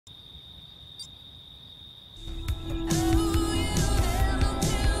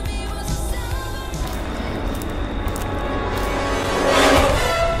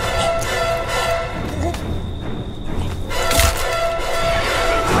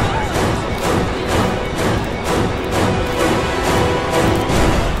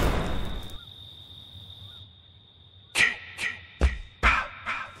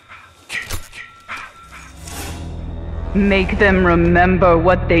Make them remember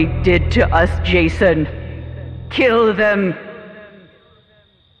what they did to us, Jason. Kill them.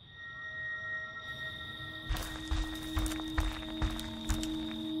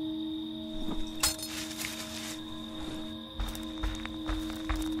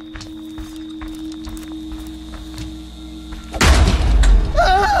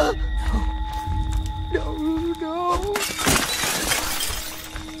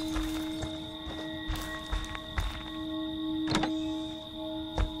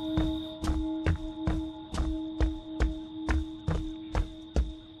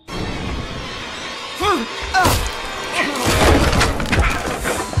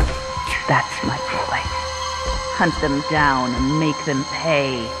 That's my boy. Hunt them down and make them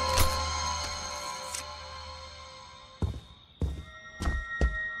pay.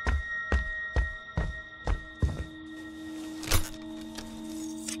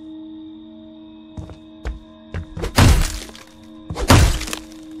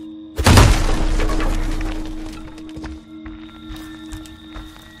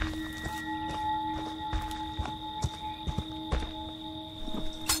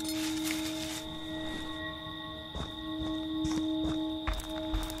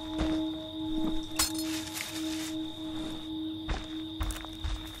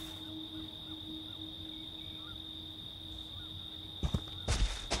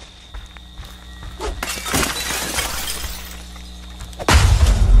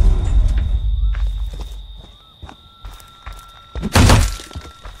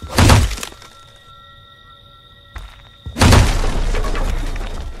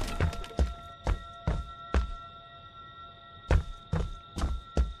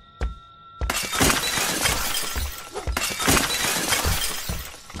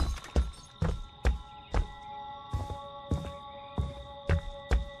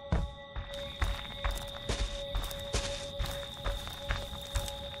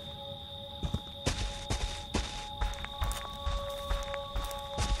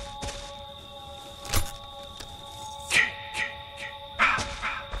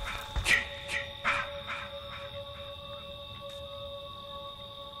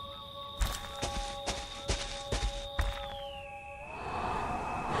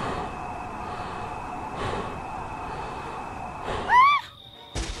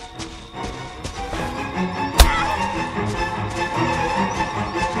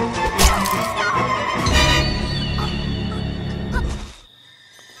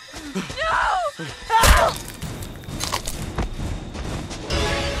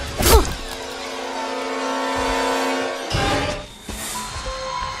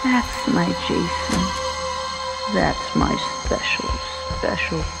 That's my Jason. That's my special,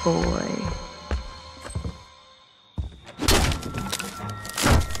 special boy.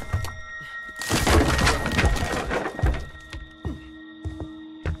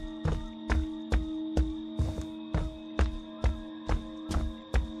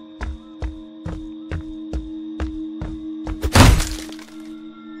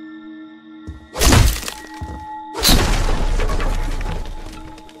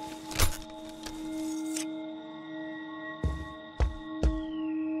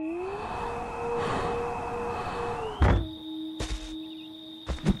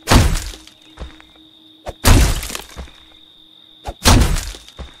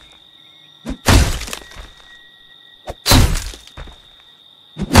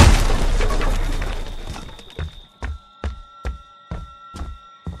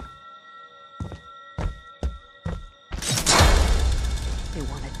 They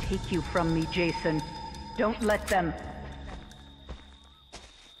want to take you from me, Jason. Don't let them.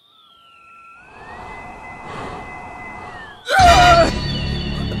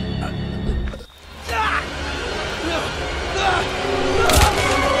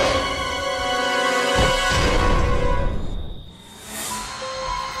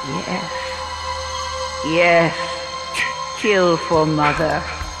 Yes. Yes. Kill for Mother.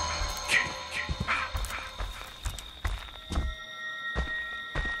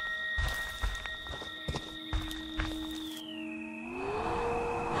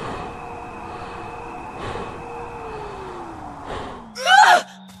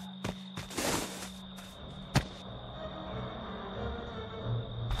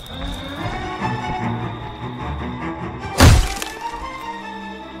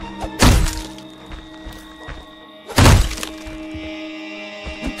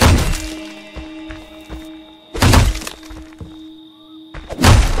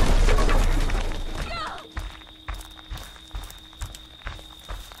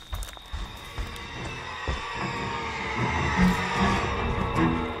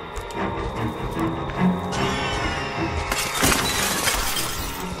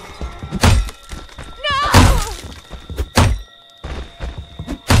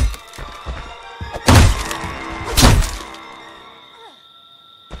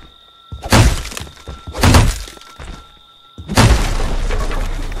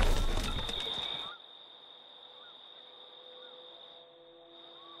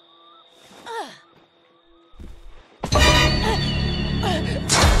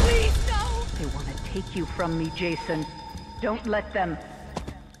 take you from me, Jason. Don't let them.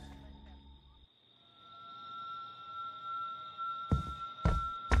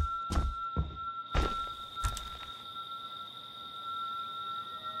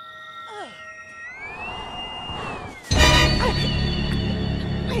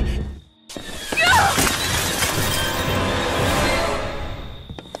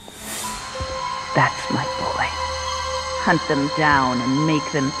 That's my boy. Hunt them down and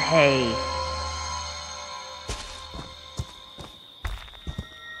make them pay.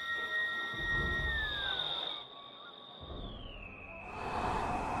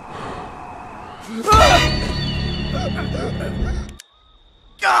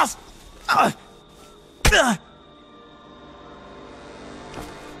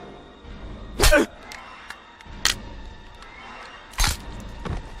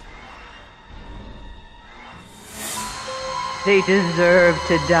 They deserve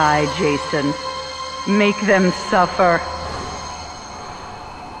to die, Jason. Make them suffer.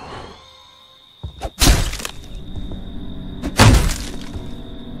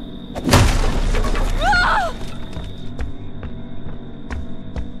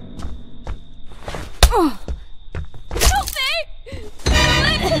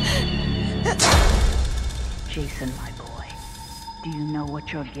 Jason, my boy, do you know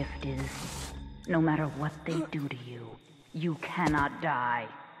what your gift is? No matter what they do to you, you cannot die.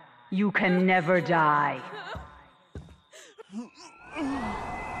 You can never die.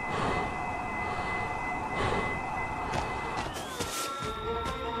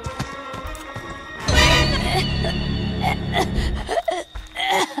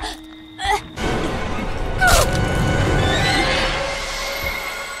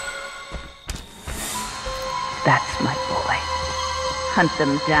 That's my boy. Hunt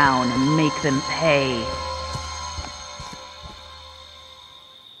them down and make them pay.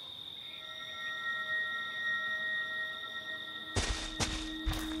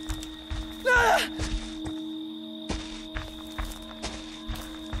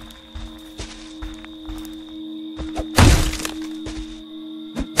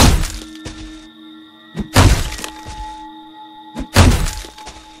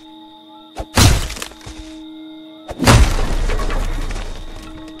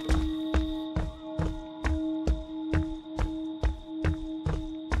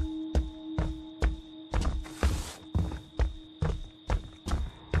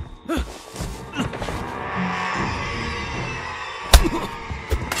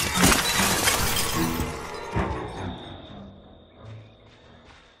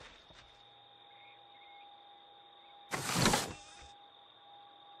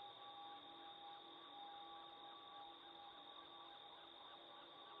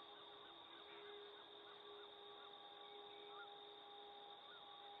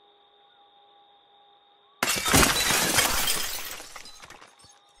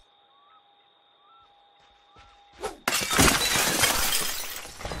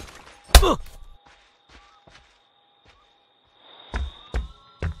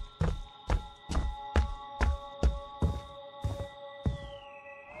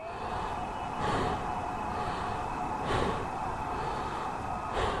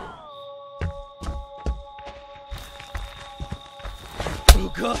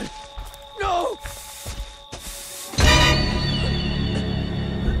 Oh God! No!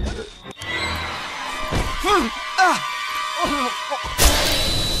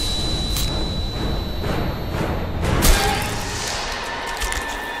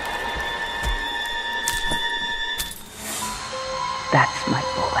 That's my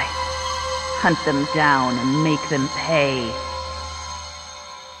boy. Hunt them down and make them pay.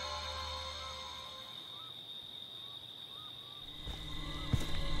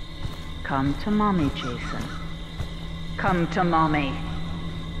 Come to mommy, Jason. Come to mommy.